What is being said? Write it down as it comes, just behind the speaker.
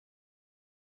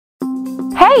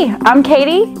Hey, I'm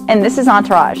Katie, and this is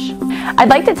Entourage. I'd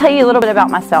like to tell you a little bit about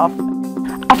myself.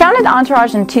 I founded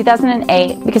Entourage in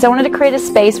 2008 because I wanted to create a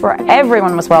space where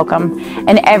everyone was welcome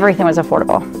and everything was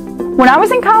affordable. When I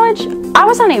was in college, I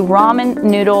was on a ramen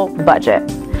noodle budget.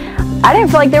 I didn't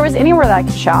feel like there was anywhere that I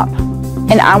could shop,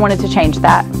 and I wanted to change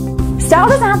that. Style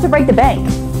doesn't have to break the bank.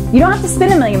 You don't have to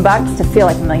spend $1 million to feel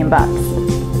like $1 million.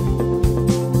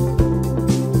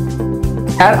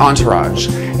 At Entourage,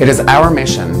 it is our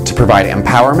mission to provide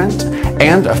empowerment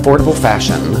and affordable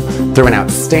fashion through an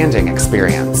outstanding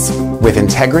experience with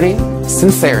integrity,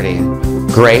 sincerity,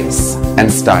 grace,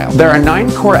 and style. There are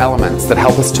 9 core elements that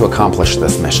help us to accomplish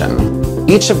this mission.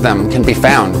 Each of them can be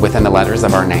found within the letters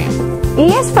of our name.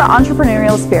 E is for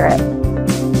entrepreneurial spirit.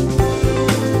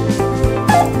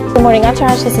 Good morning,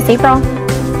 Entourage. This is April.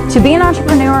 To be an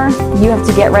entrepreneur, you have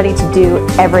to get ready to do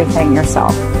everything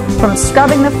yourself. From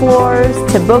scrubbing the floors,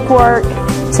 to bookwork,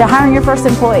 to hiring your first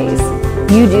employees.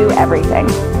 You do everything.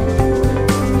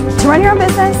 To run your own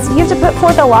business, you have to put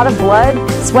forth a lot of blood,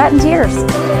 sweat, and tears.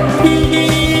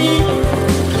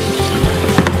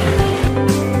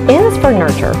 N is for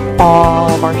nurture. All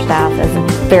of our staff is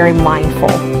very mindful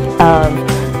of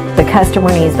the customer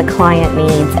needs, the client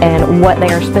needs, and what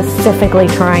they are specifically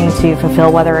trying to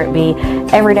fulfill, whether it be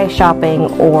everyday shopping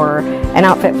or an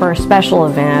outfit for a special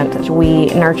event. We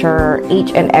nurture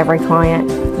each and every client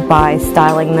by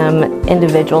styling them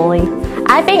individually.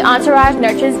 I think Entourage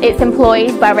nurtures its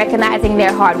employees by recognizing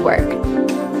their hard work.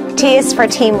 T is for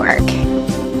teamwork.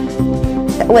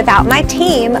 Without my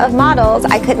team of models,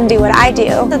 I couldn't do what I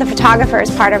do. The photographer is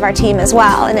part of our team as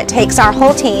well, and it takes our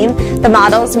whole team, the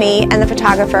models, me, and the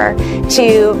photographer,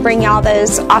 to bring y'all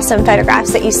those awesome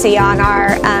photographs that you see on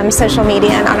our social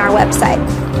media and on our website.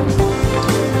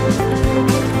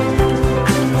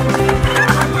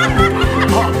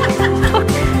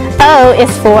 O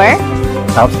is for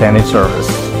outstanding service.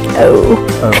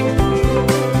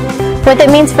 What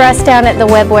that means for us down at the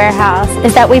Web Warehouse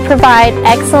is that we provide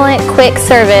excellent, quick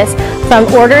service from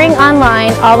ordering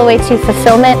online all the way to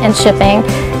fulfillment and shipping,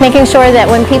 making sure that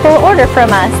when people order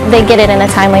from us, they get it in a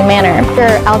timely manner.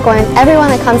 We're outgoing everyone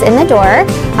that comes in the door.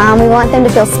 We want them to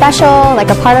feel special,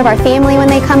 like a part of our family when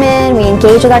they come in. We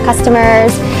engage with our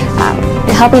customers,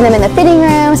 helping them in the fitting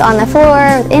rooms, on the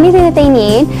floor, anything that they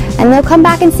need, and they'll come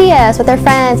back and see us with their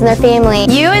friends and their family.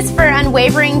 U is for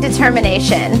unwavering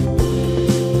determination.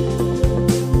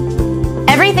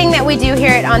 Everything that we do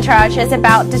here at Entourage is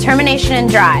about determination and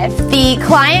drive. The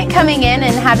client coming in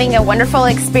and having a wonderful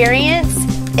experience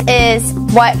is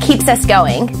what keeps us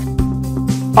going.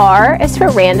 R is for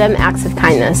random acts of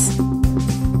kindness.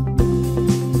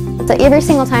 So every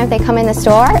single time they come in the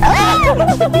store,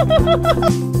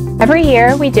 Every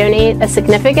year, we donate a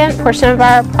significant portion of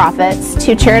our profits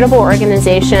to charitable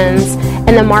organizations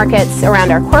in the markets around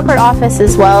our corporate office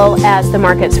as well as the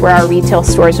markets where our retail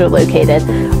stores are located.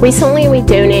 Recently, we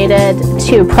donated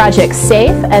to Project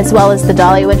Safe as well as the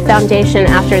Dollywood Foundation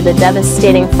after the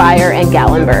devastating fire in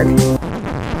Gatlinburg.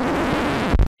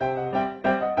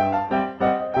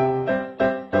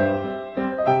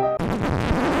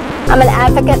 I'm an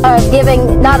advocate of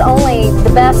giving not only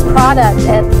the best product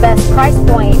at the best price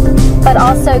point, but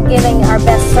also giving our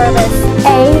best service.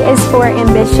 A is for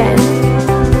ambition.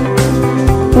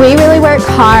 We really work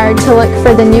hard to look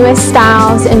for the newest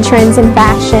styles and trends in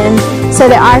fashion so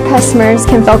that our customers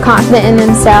can feel confident in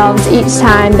themselves each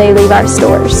time they leave our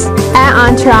stores. At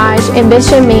Entourage,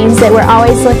 ambition means that we're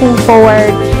always looking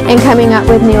forward and coming up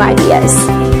with new ideas.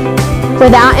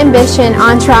 Without ambition,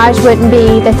 Entourage wouldn't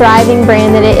be the thriving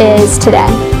brand that it is today.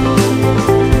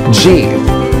 G,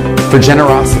 for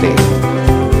generosity.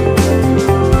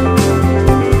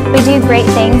 We do great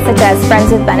things such as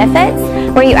Friends with Benefits,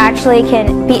 where you actually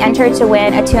can be entered to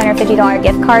win a $250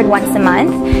 gift card once a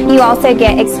month. You also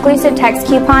get exclusive text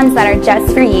coupons that are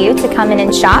just for you to come in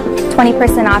and shop,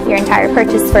 20% off your entire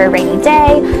purchase for a rainy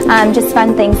day, just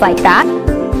fun things like that.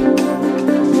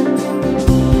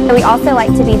 We also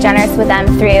like to be generous with them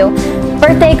through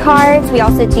birthday cards. We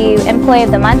also do Employee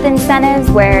of the Month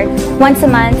incentives where once a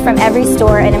month from every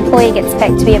store an employee gets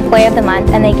picked to be Employee of the Month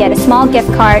and they get a small gift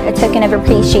card, a token of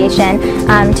appreciation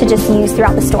to just use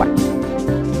throughout the store.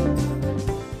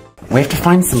 We have to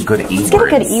find some good E-words. Let's get a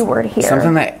good E-word here.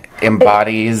 Something that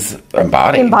embodies...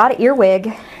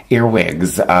 earwig.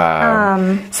 Earwigs.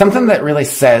 Something that really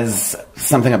says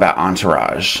something about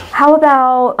Entourage. How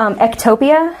about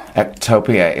ectopia?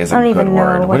 Ectopia is a good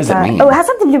word. What does it mean? Oh, it has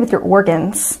something to do with your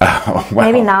organs. Oh,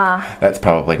 well, maybe nah. That's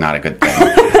probably not a good thing.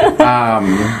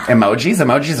 Emojis?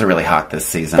 Emojis are really hot this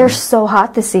season. They're so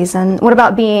hot this season. What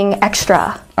about being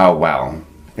extra? Oh, well.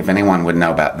 If anyone would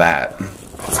know about that.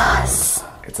 It's us.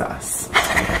 It's us.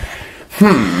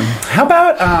 How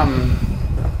about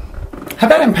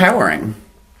empowering?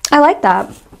 I like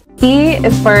that. E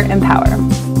is for empower.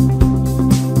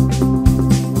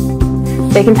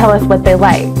 They can tell us what they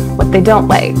like, what they don't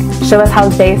like, show us how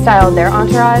they style their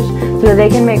entourage so that they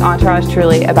can make Entourage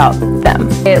truly about them.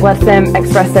 It lets them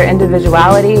express their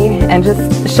individuality and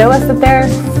just show us that they're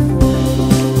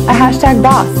a hashtag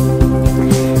boss.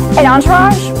 At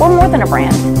Entourage, we're more than a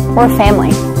brand. We're a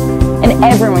family, and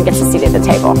everyone gets a seat at the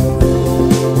table.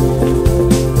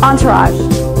 Entourage,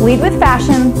 lead with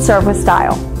fashion, serve with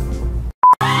style.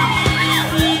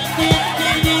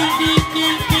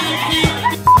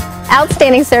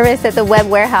 Outstanding service at the Web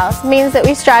Warehouse means that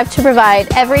we strive to provide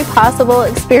every possible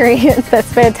experience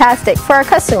that's fantastic for our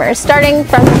customers, starting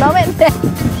from the moment that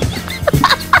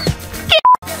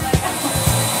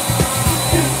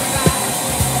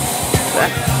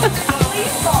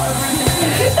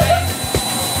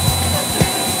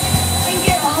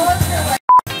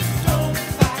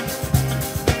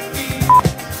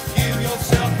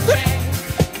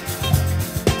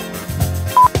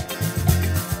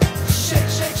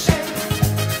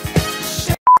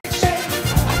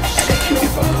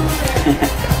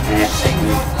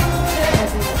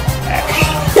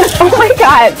Oh my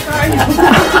god.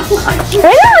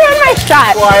 Way to ruin my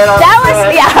shot. That was,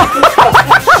 yeah.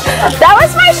 That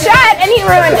was my shot and he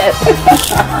ruined it.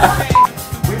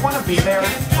 We want to be there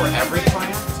for every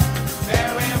client.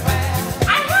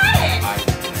 I had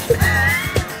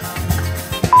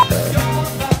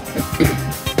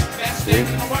Three,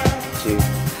 two,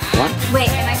 one. Wait,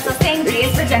 am I still saying G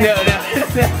is for Jennifer?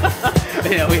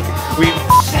 No, we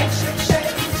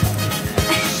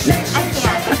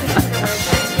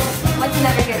What's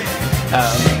another good word?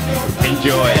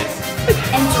 enjoys.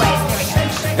 Enjoy.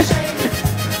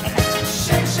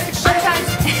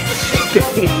 There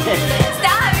we go.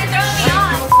 Stop, you're throwing me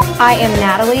off. I am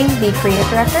Natalie, the creative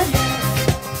director.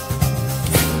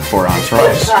 For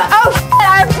Entourage. Oh,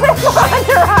 I'm for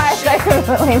Entourage. I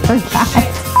completely forgot.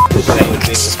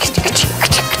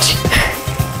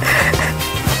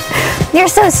 you're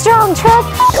so strong, Truck.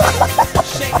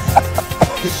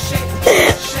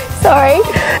 Sorry.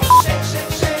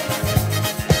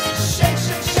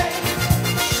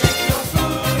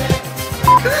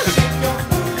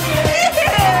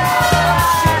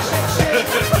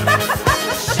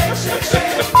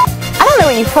 I don't know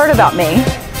what you've heard about me,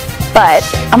 but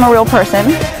I'm a real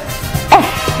person.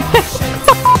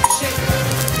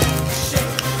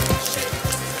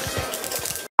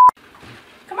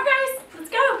 Come on guys, let's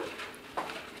go.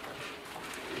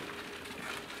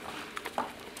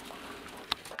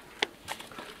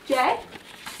 Jay?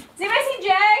 Does anybody see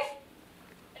Jay?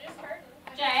 I just heard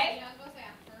him. Jay? Yeah, I was going to say I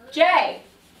heard. Jay!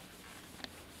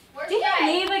 Where's Did Jay? he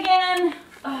leave again?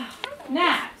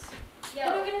 Nat. Yo.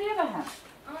 What are we going to do about him?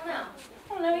 I don't know.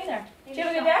 I don't know either. Did you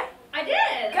have a good day? I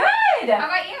did. Good! How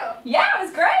about you? Yeah, it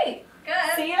was great.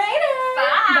 Good. See you later.